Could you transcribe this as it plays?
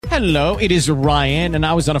Hello, it is Ryan, and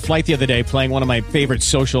I was on a flight the other day playing one of my favorite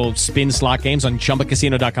social spin slot games on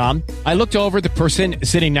ChumbaCasino.com. I looked over at the person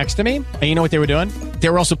sitting next to me, and you know what they were doing? They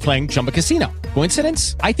were also playing Chumba Casino.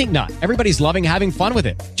 Coincidence? I think not. Everybody's loving having fun with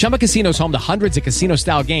it. Chumba Casino is home to hundreds of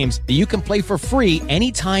casino-style games that you can play for free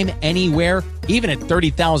anytime, anywhere, even at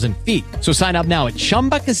 30,000 feet. So sign up now at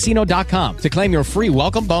ChumbaCasino.com to claim your free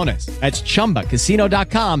welcome bonus. That's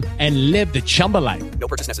ChumbaCasino.com and live the Chumba life. No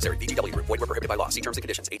purchase necessary. VGW. Void where prohibited by law. See terms and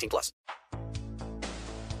conditions. 18 plus.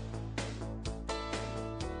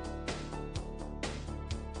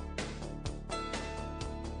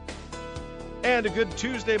 And a good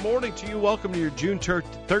Tuesday morning to you. Welcome to your June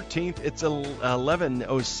 13th. It's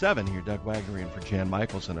 11:07 here. Doug Wagner in for Jan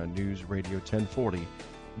Michelson on News Radio 1040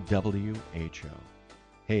 WHO.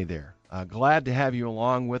 Hey there. Glad to have you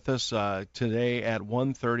along with us today at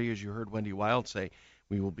 1:30. As you heard Wendy Wild say,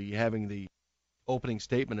 we will be having the opening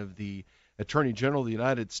statement of the Attorney General of the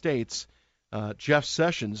United States. Jeff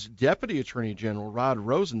Sessions, Deputy Attorney General Rod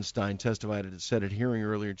Rosenstein testified at a Senate hearing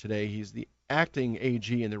earlier today. He's the acting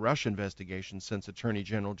AG in the Russia investigation since Attorney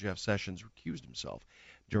General Jeff Sessions recused himself.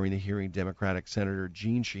 During the hearing, Democratic Senator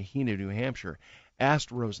Jeanne Shaheen of New Hampshire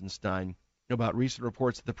asked Rosenstein about recent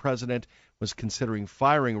reports that the president was considering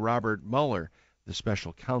firing Robert Mueller, the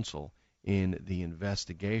special counsel in the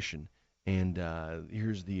investigation. And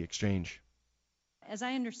here's the exchange. As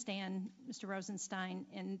I understand, Mr. Rosenstein,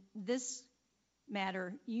 in this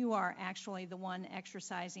matter, you are actually the one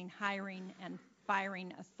exercising hiring and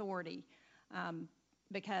firing authority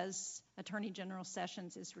because Attorney General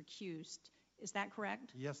Sessions is recused. Is that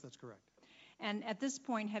correct? Yes, that's correct. And at this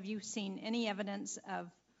point, have you seen any evidence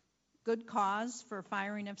of good cause for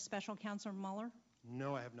firing of Special Counsel Mueller?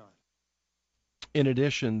 No, I have not. In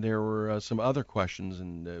addition, there were some other questions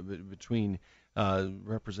between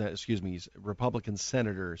Republican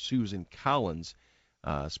Senator Susan Collins.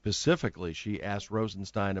 Specifically, she asked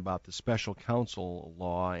Rosenstein about the special counsel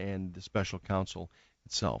law and the special counsel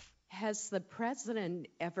itself. Has the president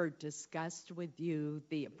ever discussed with you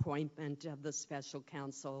the appointment of the special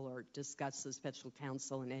counsel or discussed the special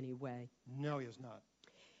counsel in any way? No, he has not.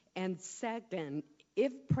 And second,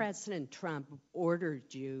 if President Trump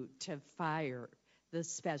ordered you to fire the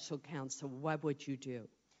special counsel, what would you do?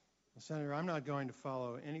 Well, Senator, I'm not going to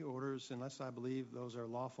follow any orders unless I believe those are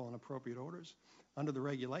lawful and appropriate orders. Under the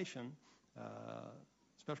regulation,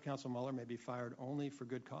 Special Counsel Mueller may be fired only for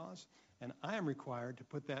good cause, and I am required to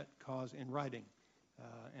put that cause in writing.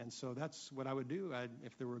 And so that's what I would do.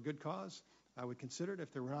 If there were a good cause, I would consider it.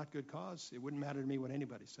 If there were not good cause, it wouldn't matter to me what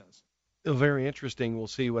anybody says. Very interesting. We'll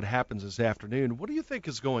see what happens this afternoon. What do you think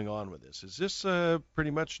is going on with this? Is this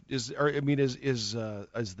pretty much is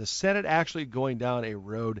the Senate actually going down a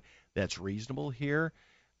road that's reasonable here?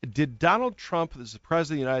 Did Donald Trump, as the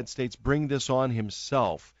President of the United States, bring this on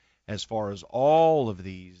himself as far as all of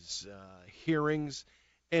these hearings?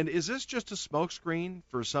 And is this just a smokescreen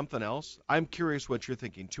for something else? I'm curious what you're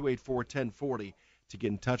thinking. 284-1040 to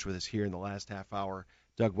get in touch with us here in the last half hour.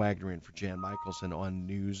 Doug Wagner in for Jan Michelson on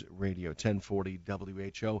News Radio 1040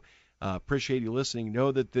 WHO. Appreciate you listening.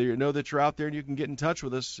 Know that you're out there and you can get in touch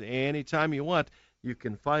with us anytime you want. You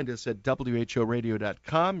can find us at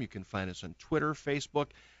whoradio.com. You can find us on Twitter, Facebook,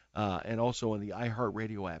 and also on the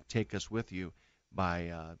iHeartRadio app. Take us with you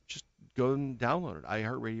by just go and download it.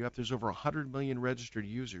 iHeartRadio app. There's over 100 million registered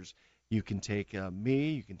users. You can take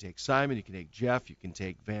me, you can take Simon, you can take Jeff, you can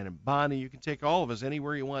take Van and Bonnie, you can take all of us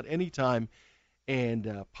anywhere you want, anytime,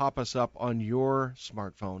 and pop us up on your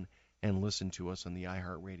smartphone and listen to us on the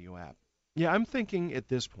iHeartRadio app. Yeah, I'm thinking at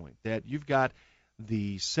this point that you've got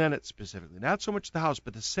the Senate specifically, not so much the House,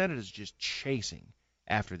 but the Senate is just chasing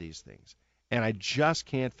after these things. And I just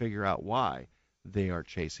can't figure out why they are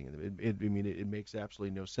chasing them. It makes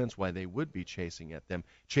absolutely no sense why they would be chasing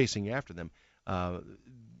after them.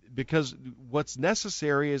 Because what's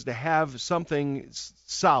necessary is to have something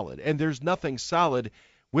solid, and there's nothing solid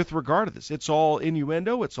with regard to this. It's all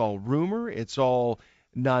innuendo, it's all rumor, it's all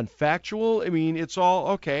non-factual. I mean, it's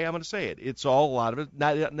all, okay, I'm going to say it. It's all, a lot of it,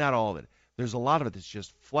 not all of it. There's a lot of it that's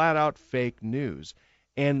just flat-out fake news.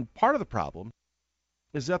 And part of the problem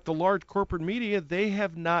is that the large corporate media,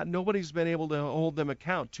 nobody's been able to hold them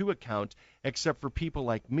to account, except for people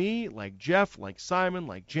like me, like Jeff, like Simon,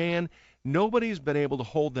 like Jan. Nobody's been able to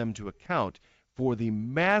hold them to account for the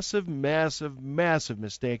massive, massive, massive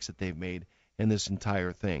mistakes that they've made in this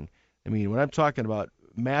entire thing. I mean, when I'm talking about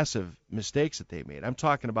massive mistakes that they made, I'm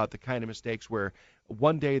talking about the kind of mistakes where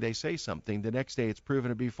one day they say something, the next day it's proven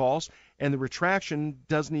to be false, and the retraction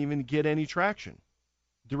doesn't even get any traction.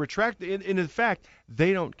 In fact,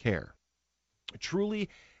 they don't care. Truly,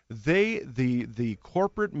 the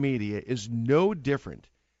corporate media is no different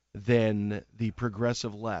than the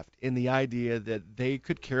progressive left in the idea that they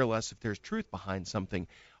could care less if there's truth behind something.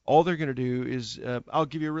 All they're going to do is, I'll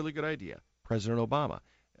give you a really good idea. President Obama,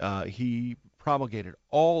 he promulgated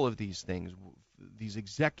all of these things, these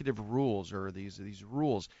executive rules or these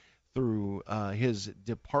rules through his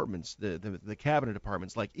departments, the cabinet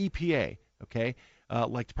departments like EPA, okay,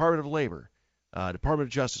 like Department of Labor, Department of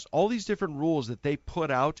Justice, all these different rules that they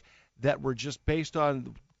put out that were just based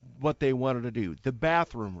on what they wanted to do. The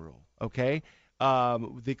bathroom rule, okay,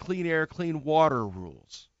 the clean air, clean water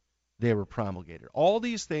rules, they were promulgated. All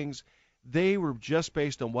these things, they were just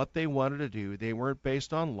based on what they wanted to do. They weren't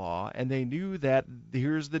based on law, and they knew that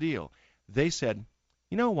here's the deal. They said,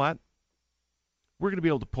 you know what? We're going to be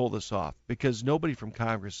able to pull this off because nobody from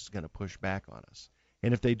Congress is going to push back on us.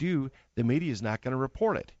 And if they do, the media is not going to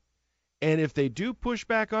report it. And if they do push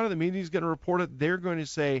back on it, the media is going to report it. They're going to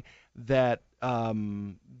say that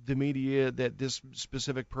the media, that this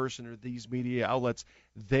specific person or these media outlets,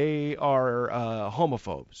 they are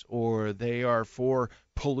homophobes or they are for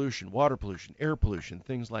pollution, water pollution, air pollution,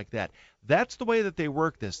 things like that. That's the way that they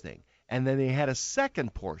work this thing. And then they had a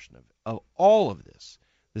second portion of all of this.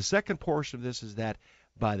 The second portion of this is that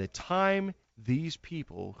by the time these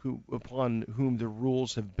people upon whom the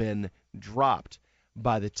rules have been dropped,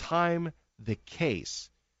 by the time the case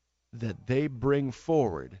that they bring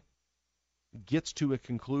forward gets to a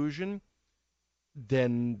conclusion,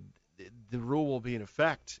 then the rule will be in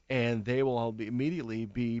effect and they will all immediately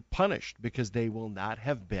be punished because they will not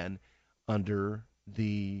have been under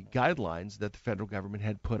the guidelines that the federal government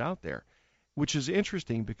had put out there, which is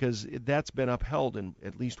interesting because that's been upheld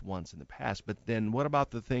at least once in the past. But then what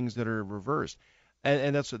about the things that are reversed?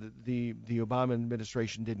 And that's what the Obama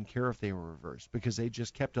administration didn't care if they were reversed because they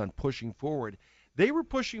just kept on pushing forward. They were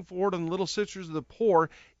pushing forward on the Little Sisters of the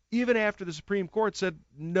Poor even after the Supreme Court said,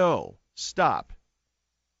 no, stop.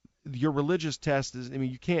 Your religious test is,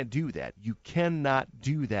 you can't do that. You cannot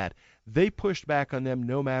do that. They pushed back on them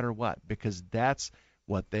no matter what because that's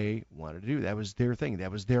what they wanted to do. That was their thing.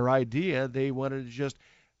 That was their idea. They wanted to just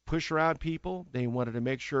push around people. They wanted to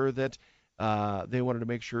make sure that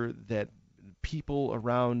people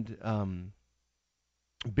around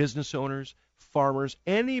business owners, farmers,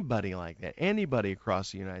 anybody like that, anybody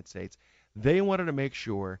across the United States, they wanted to make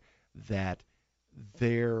sure that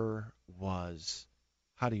there was,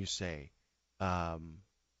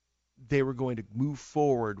 they were going to move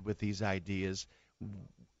forward with these ideas,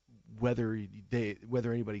 whether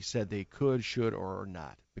anybody said they could, should, or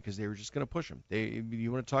not, because they were just going to push them.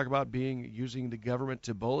 You want to talk about using the government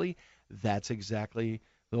to bully? That's exactly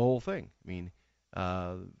the whole thing.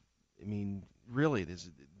 Really, this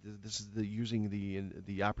is using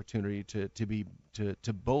the opportunity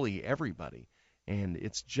to bully everybody, and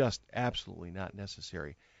it's just absolutely not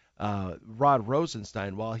necessary. Rod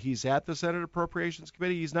Rosenstein, while he's at the Senate Appropriations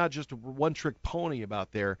Committee, he's not just a one-trick pony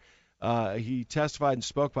about there. He testified and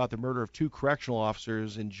spoke about the murder of 2 correctional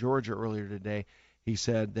officers in Georgia earlier today. He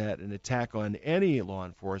said that an attack on any law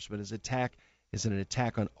enforcement is an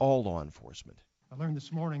attack on all law enforcement. I learned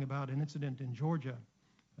this morning about an incident in Georgia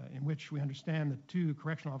in which we understand that 2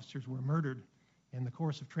 correctional officers were murdered in the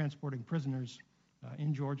course of transporting prisoners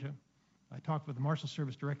in Georgia. I talked with the Marshal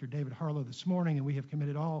Service Director David Harlow this morning, and we have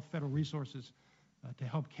committed all federal resources to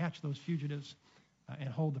help catch those fugitives and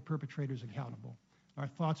hold the perpetrators accountable. Our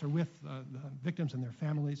thoughts are with the victims and their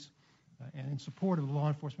families and in support of the law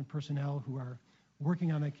enforcement personnel who are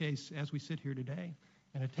working on that case as we sit here today.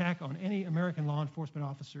 An attack on any American law enforcement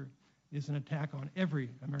officer is an attack on every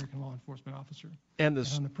American law enforcement officer and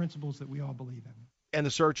on the principles that we all believe in. And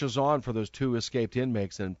the search is on for those 2 escaped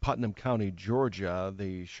inmates in Putnam County, Georgia.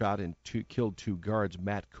 They shot and killed 2 guards,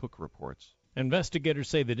 Matt Cook reports. Investigators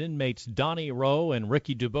say that inmates Donnie Rowe and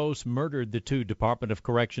Ricky Dubose murdered the 2 Department of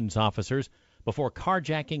Corrections officers before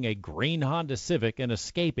carjacking a green Honda Civic and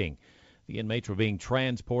escaping. The inmates were being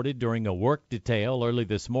transported during a work detail early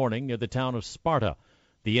this morning near the town of Sparta.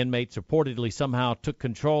 The inmates reportedly somehow took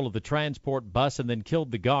control of the transport bus and then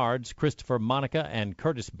killed the guards, Christopher Monica and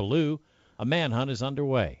Curtis Ballou. A manhunt is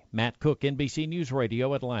underway. Matt Cook, NBC News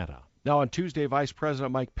Radio, Atlanta. Now, on Tuesday, Vice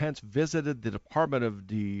President Mike Pence visited the Department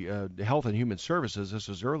of Health and Human Services. This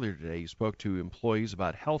was earlier today. He spoke to employees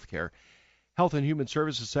about health care. Health and Human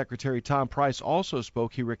Services Secretary Tom Price also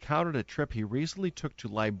spoke. He recounted a trip he recently took to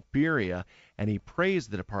Liberia, and he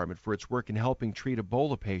praised the department for its work in helping treat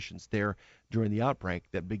Ebola patients there during the outbreak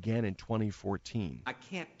that began in 2014. I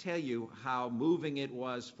can't tell you how moving it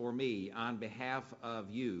was for me on behalf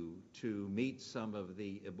of you to meet some of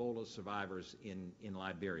the Ebola survivors in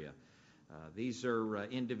Liberia. These are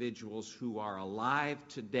individuals who are alive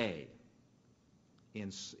today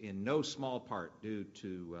in no small part due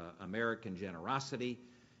to American generosity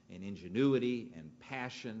and ingenuity and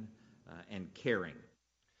passion and caring.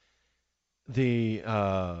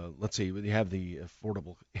 Let's see, we have the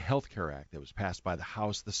Affordable Health Care Act that was passed by the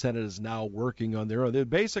House. The Senate is now working on their own.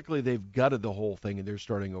 They've gutted the whole thing, and they're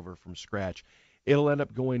starting over from scratch. It'll end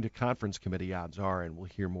up going to conference committee, odds are, and we'll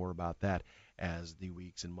hear more about that as the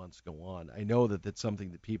weeks and months go on. I know that that's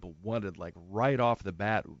something that people wanted, like right off the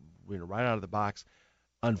bat, right out of the box.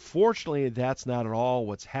 Unfortunately, that's not at all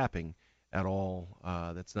what's happening at all.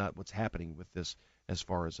 That's not what's happening with this as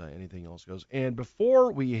far as anything else goes. And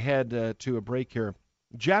before we head to a break here,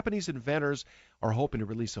 Japanese inventors are hoping to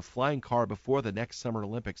release a flying car before the next Summer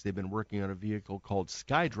Olympics. They've been working on a vehicle called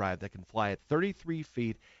SkyDrive that can fly at 33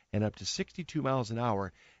 feet and up to 62 miles an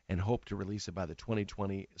hour, and hope to release it by the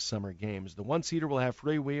 2020 Summer Games. The one-seater will have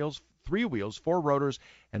three wheels, 4 rotors,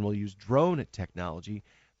 and will use drone technology.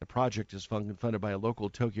 The project is funded by a local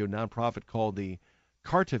Tokyo nonprofit called the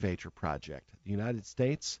Cartivator Project. The United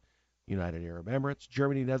States, United Arab Emirates,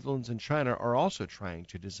 Germany, Netherlands, and China are also trying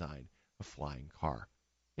to design a flying car.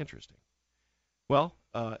 Interesting. Well,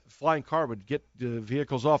 flying car would get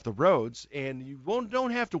vehicles off the roads, and you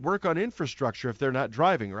don't have to work on infrastructure if they're not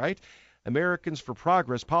driving, right? Americans for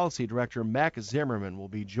Progress Policy Director Mac Zimmerman will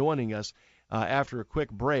be joining us after a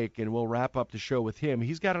quick break, and we'll wrap up the show with him.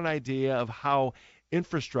 He's got an idea of how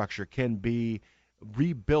infrastructure can be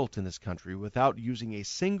rebuilt in this country without using a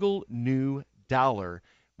single new dollar.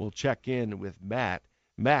 We'll check in with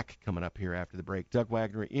Mac coming up here after the break. Doug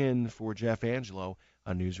Wagner in for Jeff Angelo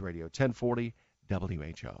on News Radio 1040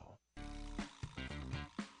 WHO.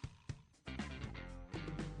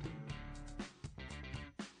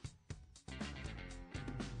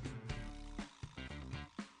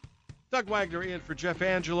 Doug Wagner in for Jeff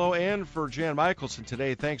Angelo and for Jan Michelson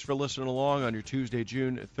today. Thanks for listening along on your Tuesday,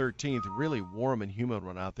 June 13th. Really warm and humid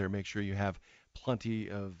one out there. Make sure you have plenty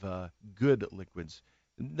of good liquids.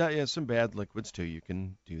 Some bad liquids, too. You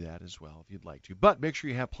can do that as well if you'd like to. But make sure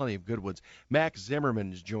you have plenty of good ones. Mac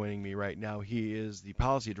Zimmerman is joining me right now. He is the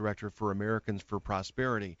Policy Director for Americans for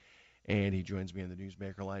Prosperity, and he joins me on the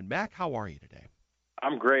Newsmaker line. Mac, how are you today?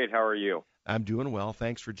 I'm great. How are you? I'm doing well.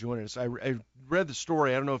 Thanks for joining us. I read the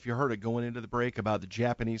story. I don't know if you heard it going into the break about the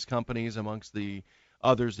Japanese companies amongst the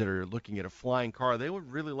others that are looking at a flying car. They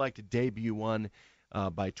would really like to debut one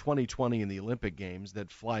by 2020 in the Olympic Games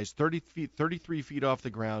that flies 33 feet off the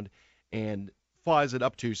ground and flies it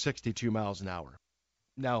up to 62 miles an hour.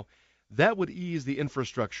 Now, that would ease the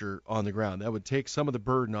infrastructure on the ground. That would take some of the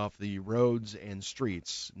burden off the roads and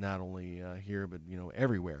streets, not only here but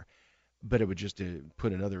everywhere. But it would just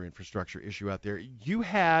put another infrastructure issue out there. You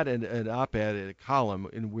had an op-ed, a column,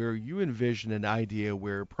 in where you envisioned an idea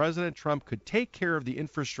where President Trump could take care of the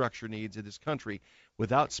infrastructure needs of this country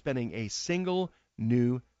without spending a single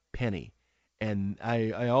new penny. And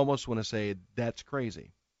I almost want to say that's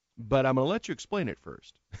crazy. But I'm going to let you explain it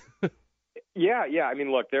first. Yeah. I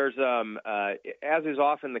mean, look, there's as is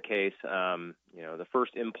often the case, the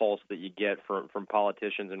first impulse that you get from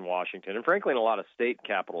politicians in Washington, and frankly in a lot of state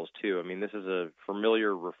capitals too. I mean, this is a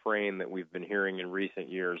familiar refrain that we've been hearing in recent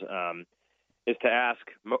years. Is to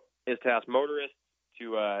ask motorists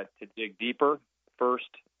to dig deeper first,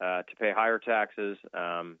 to pay higher taxes.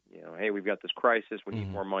 Hey, we've got this crisis. We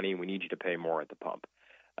need more money. We need you to pay more at the pump.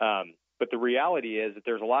 But the reality is that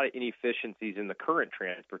there's a lot of inefficiencies in the current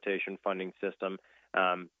transportation funding system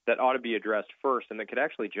that ought to be addressed first, and that could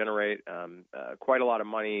actually generate quite a lot of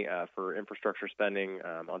money for infrastructure spending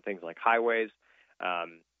on things like highways.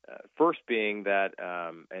 First being that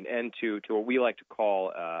an end to what we like to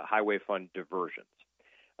call highway fund diversions.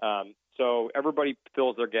 So everybody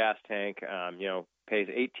fills their gas tank, pays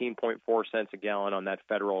 18.4 cents a gallon on that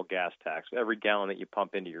federal gas tax, every gallon that you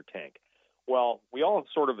pump into your tank. Well, we all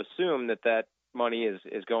sort of assume that money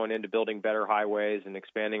is going into building better highways and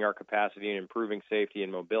expanding our capacity and improving safety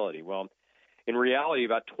and mobility. Well, in reality,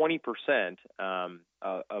 about 20%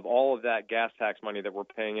 of all of that gas tax money that we're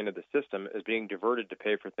paying into the system is being diverted to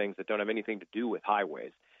pay for things that don't have anything to do with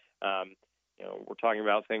highways. We're talking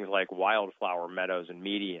about things like wildflower meadows and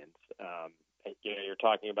medians. You're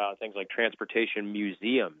talking about things like transportation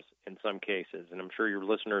museums in some cases, and I'm sure your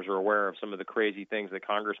listeners are aware of some of the crazy things that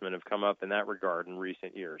congressmen have come up in that regard in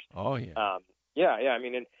recent years. Oh, yeah. I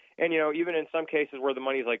mean, and even in some cases where the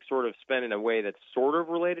money's like sort of spent in a way that's sort of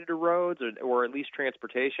related to roads or at least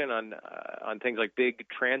transportation on things like big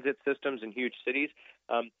transit systems in huge cities.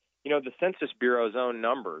 The Census Bureau's own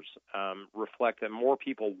numbers reflect that more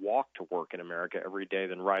people walk to work in America every day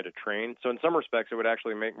than ride a train. So in some respects, it would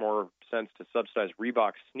actually make more sense to subsidize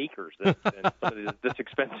Reebok sneakers than some of this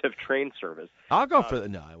expensive train service. I'll go for that.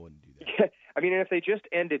 No, I wouldn't do that. I mean, and if they just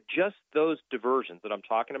ended just those diversions that I'm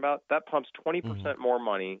talking about, that pumps 20% more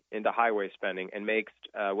money into highway spending and makes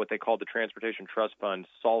what they call the Transportation Trust Fund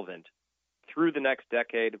solvent through the next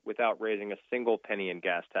decade without raising a single penny in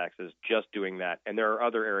gas taxes, just doing that. And there are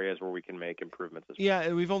other areas where we can make improvements as well. Yeah,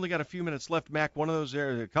 and we've only got a few minutes left, Mac. One of those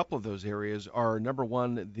areas, a couple of those areas are, number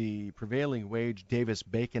one, the Prevailing Wage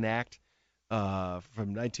Davis-Bacon Act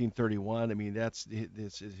from 1931. I mean, this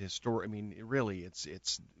is historic. I mean, really,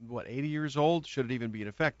 it's what, 80 years old? Should it even be in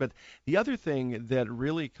effect? But the other thing that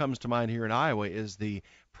really comes to mind here in Iowa is the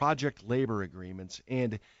project labor agreements.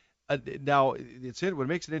 And now, what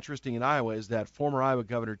makes it interesting in Iowa is that former Iowa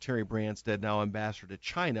Governor Terry Branstad, now ambassador to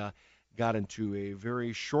China, got into a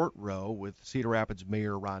very short row with Cedar Rapids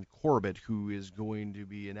Mayor Ron Corbett, who is going to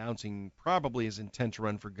be announcing probably his intent to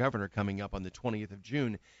run for governor coming up on the 20th of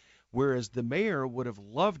June, whereas the mayor would have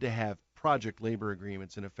loved to have project labor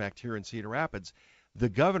agreements in effect here in Cedar Rapids. The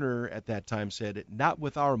governor at that time said, not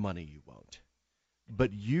with our money you won't.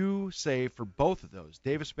 But you say for both of those,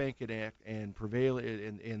 Davis-Bacon Act and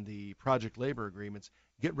in the project labor agreements,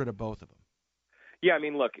 get rid of both of them. Yeah, I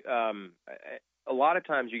mean, look, a lot of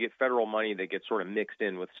times you get federal money that gets sort of mixed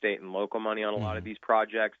in with state and local money on a lot of these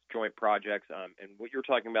projects, joint projects. And what you're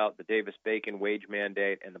talking about, the Davis-Bacon wage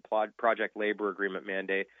mandate and the project labor agreement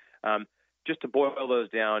mandate, just to boil those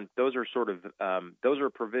down, those are those are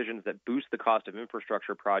provisions that boost the cost of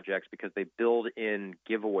infrastructure projects because they build in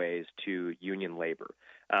giveaways to union labor.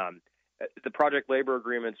 The project labor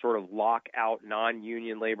agreements sort of lock out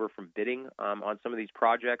non-union labor from bidding on some of these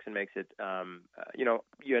projects and makes it,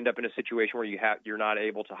 you end up in a situation where you're not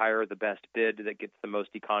able to hire the best bid that gets the most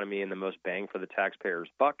economy and the most bang for the taxpayer's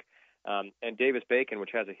buck. And Davis-Bacon,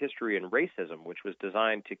 which has a history in racism, which was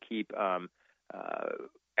designed to keep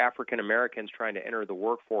African Americans trying to enter the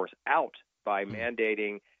workforce out by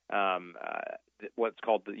mandating what's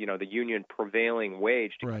called the union prevailing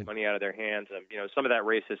wage to get money out of their hands. Some of that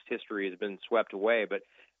racist history has been swept away, but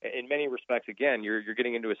in many respects, again, you're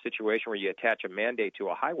getting into a situation where you attach a mandate to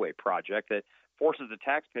a highway project that forces the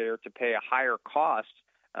taxpayer to pay a higher cost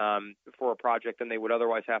for a project than they would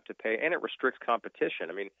otherwise have to pay, and it restricts competition.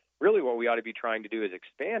 I mean, really what we ought to be trying to do is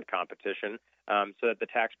expand competition so that the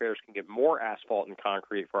taxpayers can get more asphalt and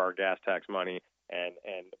concrete for our gas tax money and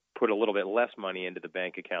put a little bit less money into the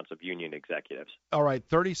bank accounts of union executives. All right,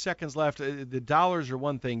 30 seconds left. The dollars are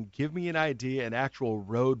one thing. Give me an idea in actual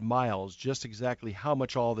road miles, just exactly how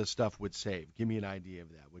much all this stuff would save. Give me an idea of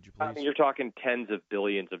that, would you please? I mean, you're talking tens of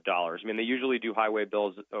billions of dollars. I mean, they usually do highway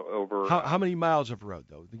bills over. How many miles of road,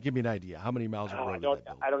 though? Give me an idea. How many miles of road?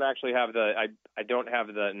 I don't actually have I don't have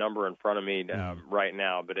the number in front of me right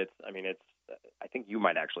now, but I think you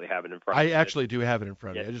might actually have it in front of you. I actually do have it in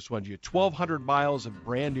front of me. I just wanted you. 1,200 miles of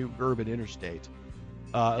brand new urban interstate.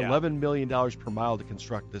 $11 million per mile to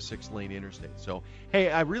construct the 6-lane interstate. So,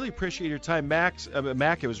 hey, I really appreciate your time, Mac.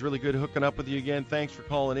 It was really good hooking up with you again. Thanks for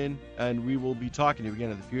calling in, and we will be talking to you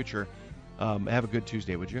again in the future. Have a good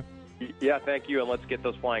Tuesday, would you? Yeah, thank you, and let's get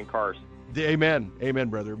those flying cars. Amen. Amen,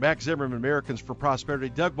 brother. Mac Zimmerman, Americans for Prosperity.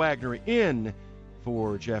 Doug Wagner in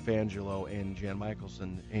for Jeff Angelo and Jan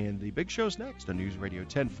Michelson. And the big show's next on News Radio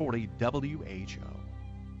 1040 WHO.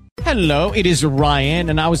 Hello, it is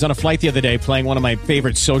Ryan, and I was on a flight the other day playing one of my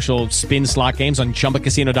favorite social spin slot games on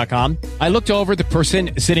ChumbaCasino.com. I looked over at the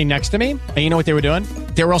person sitting next to me, and you know what they were doing?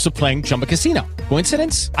 They were also playing Chumba Casino.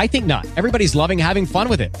 Coincidence? I think not. Everybody's loving having fun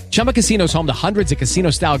with it. Chumba Casino is home to hundreds of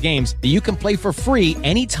casino-style games that you can play for free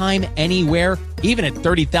anytime, anywhere, even at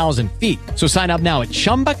 30,000 feet. So sign up now at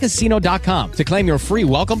ChumbaCasino.com to claim your free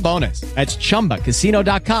welcome bonus. That's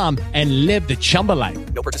ChumbaCasino.com and live the Chumba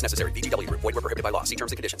life. No purchase necessary. VGW. Void where prohibited by law. See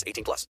terms and conditions. 18+.